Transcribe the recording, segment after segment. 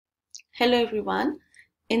Hello everyone.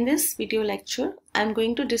 In this video lecture, I am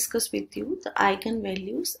going to discuss with you the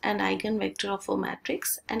eigenvalues and eigenvector of a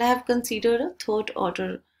matrix, and I have considered a third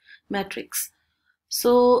order matrix.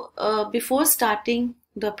 So before starting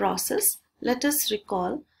the process, let us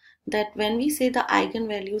recall that when we say the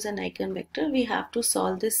eigenvalues and eigenvector, we have to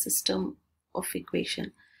solve this system of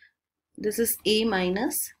equation. This is A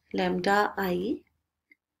minus lambda I.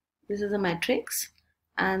 This is a matrix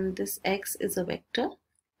and this X is a vector,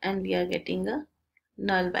 and we are getting a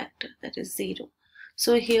null vector, that is 0.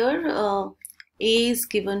 So here A is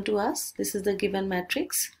given to us. This is the given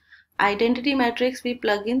matrix. Identity matrix, we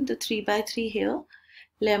plug in the 3 by 3 here.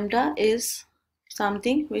 Lambda is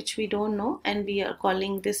something which we don't know, and we are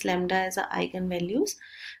calling this lambda as a eigenvalues,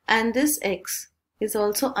 and this X is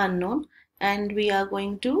also unknown, and we are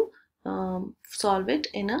going to solve it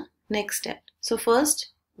in a next step. So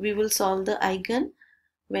first we will solve the eigen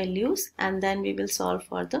values and then we will solve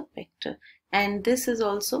for the vector, and this is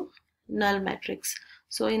also null matrix.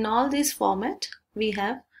 So in all this format we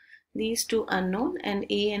have these two unknown and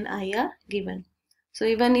A and I are given. So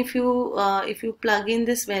even if you plug in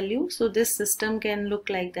this value, so this system can look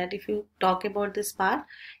like that. If you talk about this part,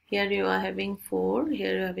 here you are having 4,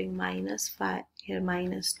 here you are having minus 5, here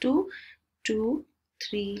minus 2, 2,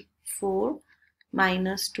 3, 4,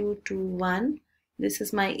 minus 2, 2, 1. This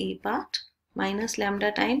is my A part, minus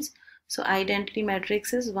lambda times. So identity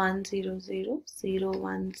matrix is 1 0 0 0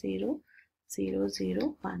 1 0 0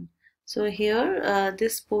 0 1. So here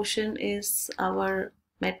this portion is our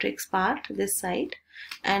matrix part, this side,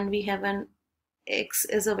 and we have an X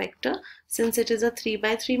as a vector. Since it is a 3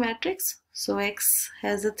 by 3 matrix, so X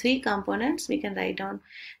has the 3 components. We can write down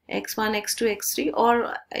x1, x2, x3,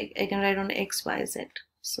 or I can write on x, y, z.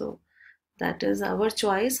 So that is our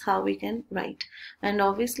choice how we can write, and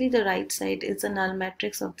obviously the right side is a null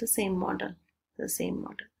matrix of the same model,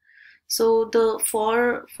 So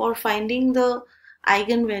for finding the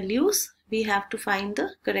eigenvalues, we have to find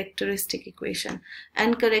the characteristic equation,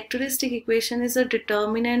 and characteristic equation is a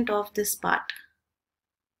determinant of this part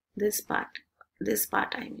I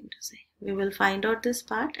mean to say. We will find out this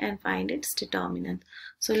part and find its determinant.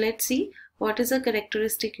 So let's see what is a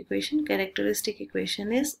characteristic equation. Characteristic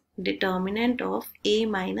equation is determinant of A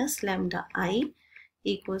minus lambda I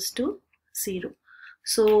equals to 0.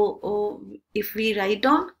 So if we write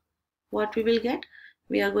down what we will get,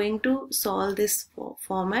 we are going to solve this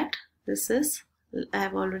format. This is, I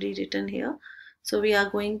have already written here. So we are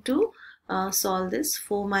going to solve this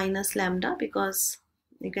 4 minus lambda, because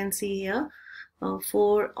you can see here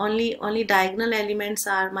only diagonal elements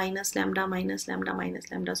are minus lambda, minus lambda, minus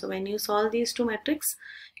lambda. So when you solve these two matrices,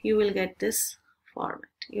 you will get this format.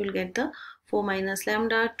 You will get the 4 minus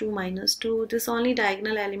lambda, 2 minus 2. This only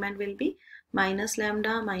diagonal element will be minus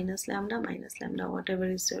lambda, minus lambda, minus lambda, whatever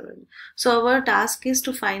is your. So our task is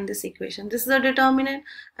to find this equation. This is the determinant,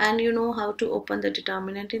 and you know how to open the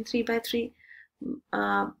determinant in 3 by 3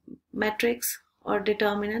 matrix or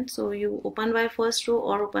determinant. So you open by first row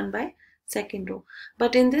or open by second row.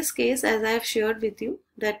 But in this case, as I have shared with you,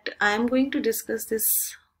 that I am going to discuss this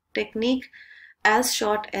technique as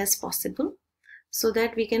short as possible, so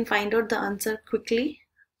that we can find out the answer quickly.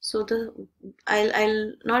 So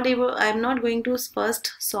I'm not going to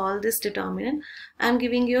first solve this determinant. I'm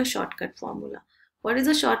giving you a shortcut formula. What is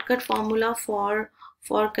the shortcut formula for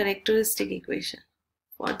characteristic equation?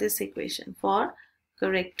 For this equation, for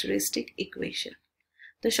characteristic equation,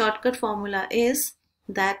 the shortcut formula is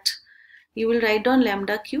that you will write down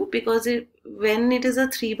lambda cube, because when it is a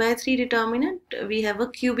 3 by 3 determinant, we have a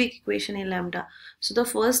cubic equation in lambda. So the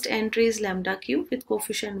first entry is lambda cube with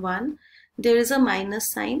coefficient 1. There is a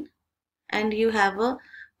minus sign, and you have a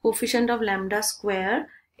coefficient of lambda square.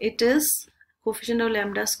 Coefficient of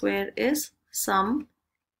lambda square is sum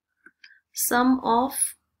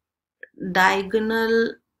of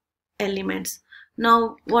diagonal elements.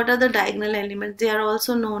 Now what are the diagonal elements? They are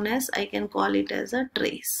also known as, I can call it as a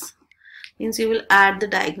trace. Means you will add the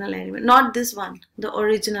diagonal element, not this one, the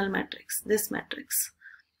original matrix, this matrix.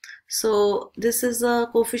 So this is a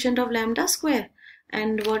coefficient of lambda square,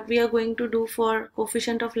 and what we are going to do for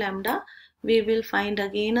coefficient of lambda, we will find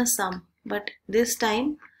again a sum, but this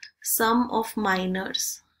time sum of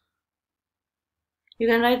minors. You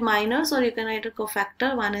can write minors or you can write a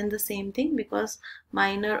cofactor, one and the same thing, because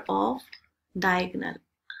minor of diagonal.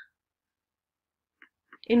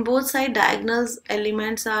 In both sides, diagonals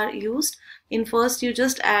elements are used. In first you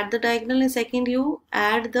just add the diagonal, in second you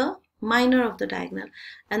add the minor of the diagonal,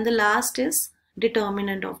 and the last is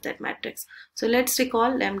determinant of that matrix. So let's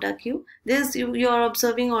recall lambda cube. This you are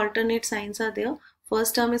observing alternate signs are there.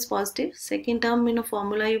 First term is positive, second term in a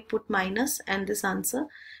formula you put minus, and this answer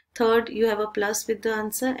third you have a plus with the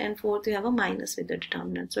answer, and fourth you have a minus with the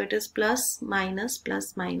determinant. So it is plus minus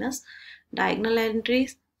diagonal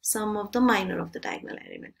entries, sum of the minor of the diagonal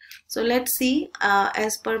element. So let's see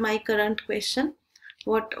as per my current question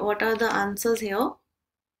what are the answers here.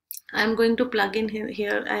 I'm going to plug in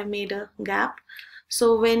here. I made a gap.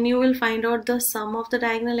 So when you will find out the sum of the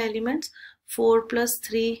diagonal elements, 4 plus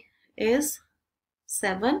 3 is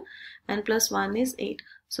 7 and plus 1 is 8.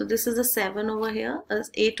 So this is a 7 over here,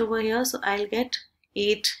 8 over here. So I'll get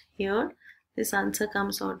 8 here. This answer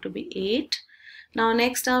comes out to be 8. Now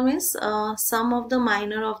next term is sum of the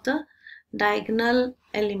minor of the diagonal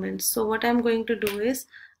elements. So what I'm going to do is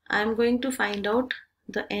I'm going to find out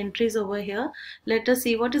the entries over here. Let us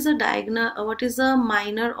see what is the diagonal, what is the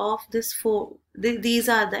minor of this 4. These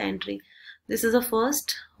are the entry. This is the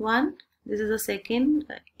first one, this is the second,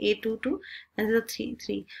 A22, and this is the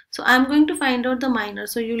 3. So I'm going to find out the minor.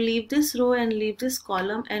 So you leave this row and leave this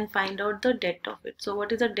column and find out the det of it. So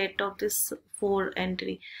what is the det of this 4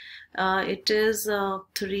 entry? It is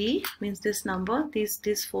 3, means this number,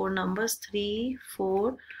 these 4 numbers, 3,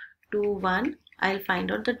 4, 2, 1. I'll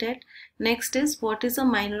find out the det. Next is what is the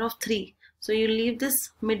minor of 3. So you leave this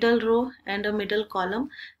middle row and a middle column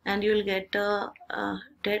and you'll get a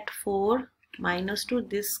det 4 minus 2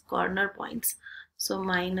 this corner points. So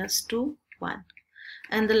minus 2, 1.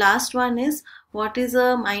 And the last one is what is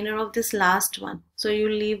a minor of this last one. So you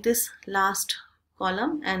leave this last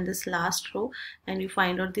column and this last row and you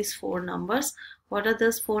find out these 4 numbers. What are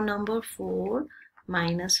those 4 numbers? 4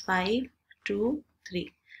 minus 5, 2,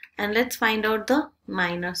 3. And let's find out the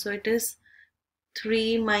minor. So it is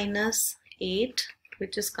 3 minus 8,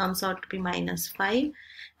 which comes out to be minus 5,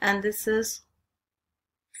 and this is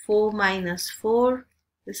 4 minus 4,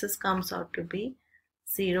 this comes out to be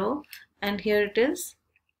 0, and here it is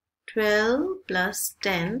 12 plus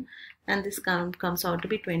 10, and this comes out to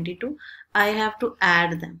be 22. I have to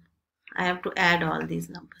add them. I have to add all these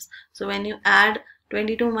numbers. So when you add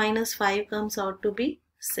 22 minus 5 comes out to be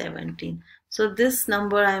 17. So this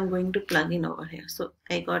number I am going to plug in over here. So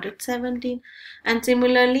I got it 17. And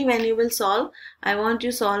similarly, when you will solve, I want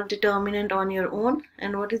you to solve determinant on your own.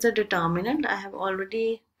 And what is the determinant? I have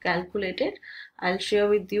already calculated. I'll share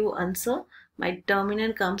with you answer. My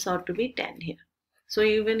determinant comes out to be 10 here. So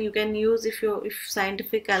even you can use, if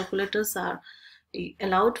scientific calculators are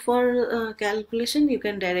allowed for calculation, you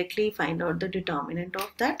can directly find out the determinant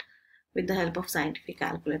of that with the help of scientific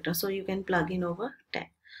calculator. So you can plug in over 10.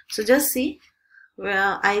 So just see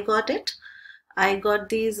where I got it. I got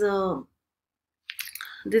these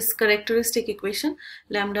this characteristic equation,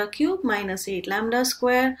 lambda cube minus 8 lambda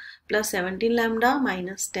square plus 17 lambda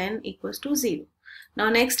minus 10 equals to 0. Now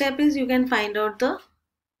next step is you can find out the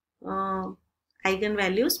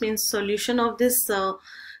eigenvalues, means solution of this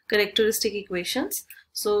characteristic equations.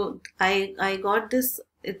 So I got this,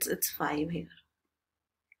 it's 5 here.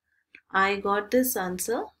 I got this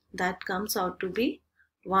answer that comes out to be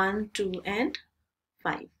 1, 2 and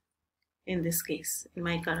 5 in this case. In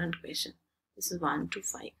my current question, this is 1 to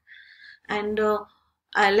 5. And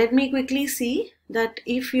let me quickly see that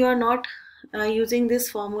if you are not using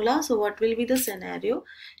this formula, so what will be the scenario?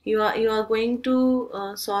 You are going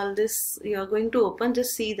to solve this, you are going to open,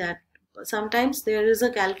 just see that sometimes there is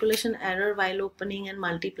a calculation error while opening and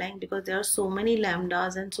multiplying because there are so many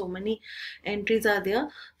lambdas and so many entries are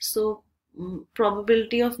there. So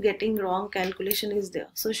probability of getting wrong calculation is there.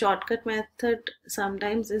 So shortcut method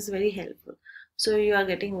sometimes is very helpful. So you are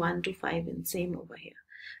getting 1 to 5 in same over here.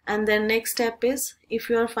 And then next step is, if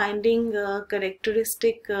you are finding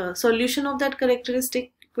characteristic solution of that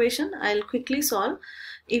characteristic equation, I'll quickly solve.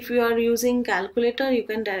 If you are using calculator, you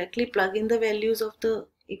can directly plug in the values of the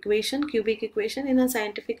equation, cubic equation. In a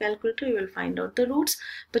scientific calculator you will find out the roots,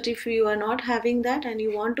 but if you are not having that and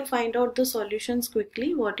you want to find out the solutions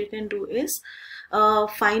quickly, what you can do is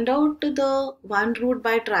find out the one root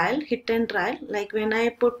by trial, hit and trial. Like when I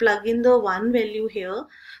plug in the one value here,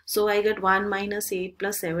 so I get 1 minus 8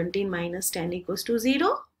 plus 17 minus 10 equals to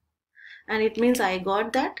 0, and it means I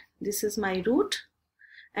got that this is my root.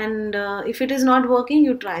 And if it is not working,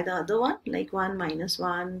 you try the other one, like 1 minus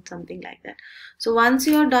 1, something like that. So once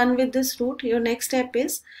you are done with this root, your next step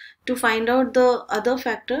is to find out the other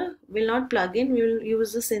factor. Will not plug in, we will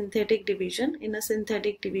use the synthetic division. In a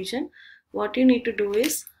synthetic division, what you need to do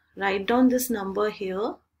is write down this number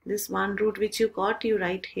here, this one root which you got, you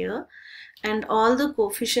write here, and all the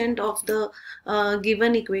coefficient of the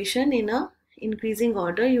given equation in a increasing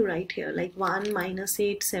order you write here, like 1 minus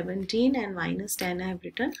 8 17 and minus 10 I have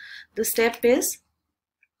written. The step is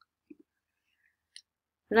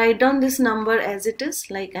write down this number as it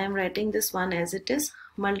is, like I am writing this one as it is,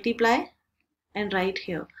 multiply and write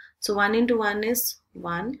here. So 1 into 1 is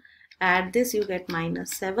 1. Add this, you get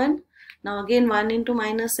minus 7. Now again 1 into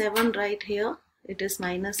minus 7, right here, it is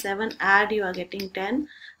minus 7. Add, you are getting 10.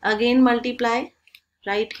 Again multiply,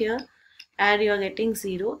 right here, add, you are getting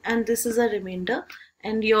 0. And this is a remainder.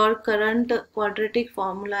 And your current quadratic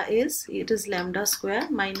formula is, it is lambda square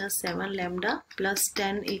minus 7 lambda plus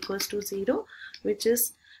 10 equals to 0, which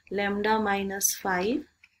is lambda minus 5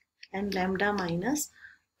 and lambda minus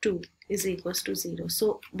 2 is equals to 0.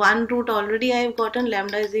 So one root already I have gotten,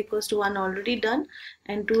 lambda is equals to 1 already done,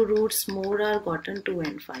 and 2 roots more are gotten, 2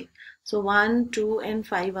 and 5. So 1, 2 and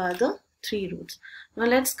 5 are the 3 roots. Now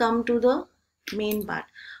let's come to the main part.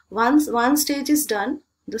 Once one stage is done,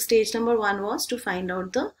 the stage number 1 was to find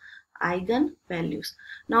out the eigen values.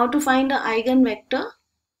 Now to find the eigenvector,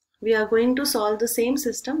 we are going to solve the same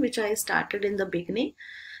system which I started in the beginning.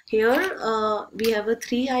 Here we have a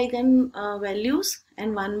 3 eigen values,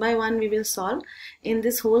 and one by one we will solve. In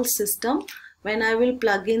this whole system, when I will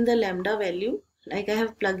plug in the lambda value, like I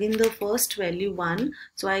have plugged in the first value 1,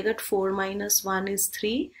 so I got 4 minus 1 is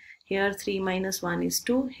 3. Here 3 minus 1 is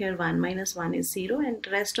 2, here 1 minus 1 is 0, and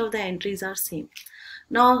rest of the entries are same.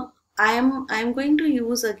 Now I am going to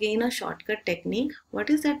use again a shortcut technique. What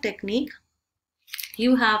is that technique?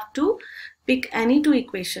 You have to pick any two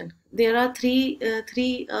equation. There are three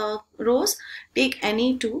rows. Take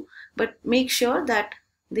any two, but make sure that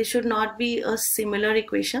they should not be a similar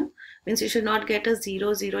equation. Means you should not get a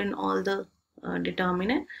 0, 0 in all the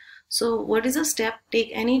determinant. So what is the step? Take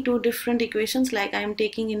any two different equations, like I am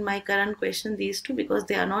taking in my current question these two because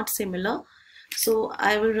they are not similar. So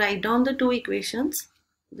I will write down the two equations.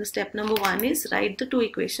 The step number 1 is write the two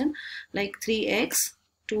equation, like 3x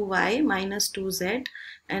 2y minus 2z,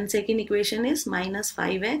 and second equation is minus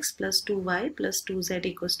 5x plus 2y plus 2z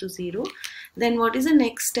equals to 0. Then what is the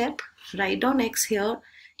next step? Write down x here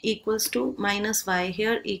equals to minus y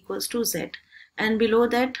here equals to z, and below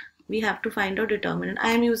that we have to find out determinant.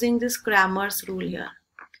 I am using this Cramer's rule here.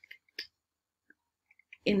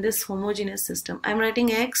 In this homogeneous system, I am writing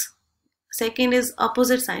x. Second is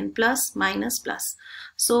opposite sign, plus, minus, plus.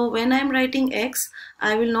 So when I am writing x,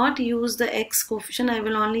 I will not use the x coefficient, I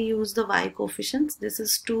will only use the y coefficients. This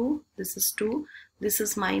is 2, this is 2, this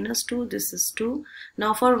is minus 2, this is 2.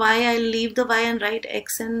 Now for y, I will leave the y and write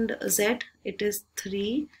x and z. It is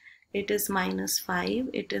 3, it is minus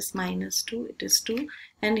 5, it is minus 2, it is 2.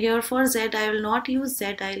 And here for z, I will not use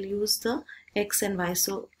z, I will use the x and y.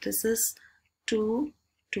 So this is 2,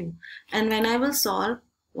 2. And when I will solve,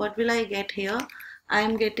 what will I get here? I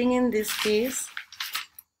am getting, in this case,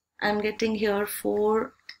 I am getting here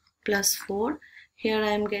 4 plus 4. Here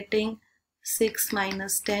I am getting 6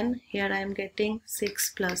 minus 10. Here I am getting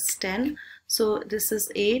 6 plus 10. So this is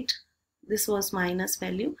 8. This was minus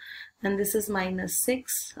value. And this is minus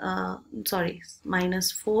 6.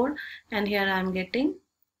 Minus 4. And here I am getting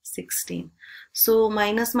 16. So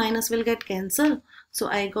minus minus will get cancelled. So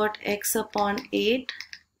I got x upon 8.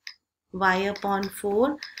 Y upon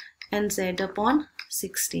 4 and z upon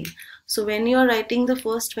 16. So when you are writing the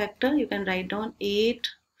first vector, you can write down 8,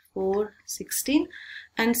 4, 16.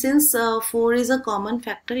 And since 4 is a common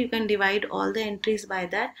factor, you can divide all the entries by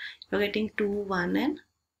that. You are getting 2, 1 and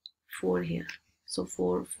 4 here. So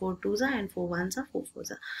 4 2s are and 4 1s are, 4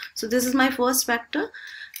 4s are. So this is my first vector.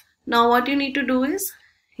 Now what you need to do is,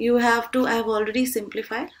 you have to, I have already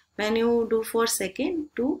simplified. When you do for second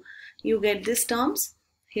 2, you get these terms.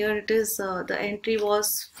 Here it is, the entry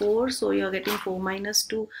was 4, so you are getting 4 minus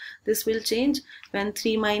 2. This will change when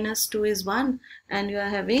 3 minus 2 is 1, and you are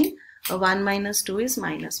having 1 minus 2 is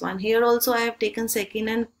minus 1. Here also I have taken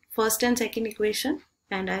first and second equation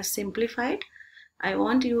and I have simplified. I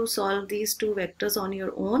want you to solve these two vectors on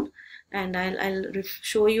your own, and I'll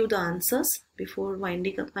show you the answers before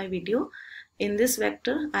winding up my video. In this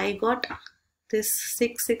vector, I got this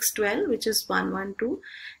 6, 6, 12, which is 1, 1, 2,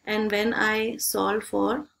 and when I solve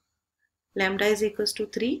for lambda is equals to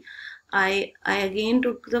 3, I again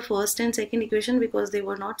took the first and second equation because they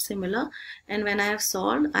were not similar, and when I have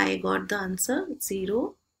solved, I got the answer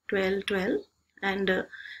 0, 12, 12, and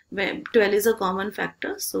 12 is a common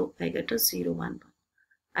factor, so I get a 0, 1, 1.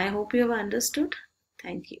 I hope you have understood.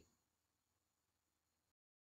 Thank you.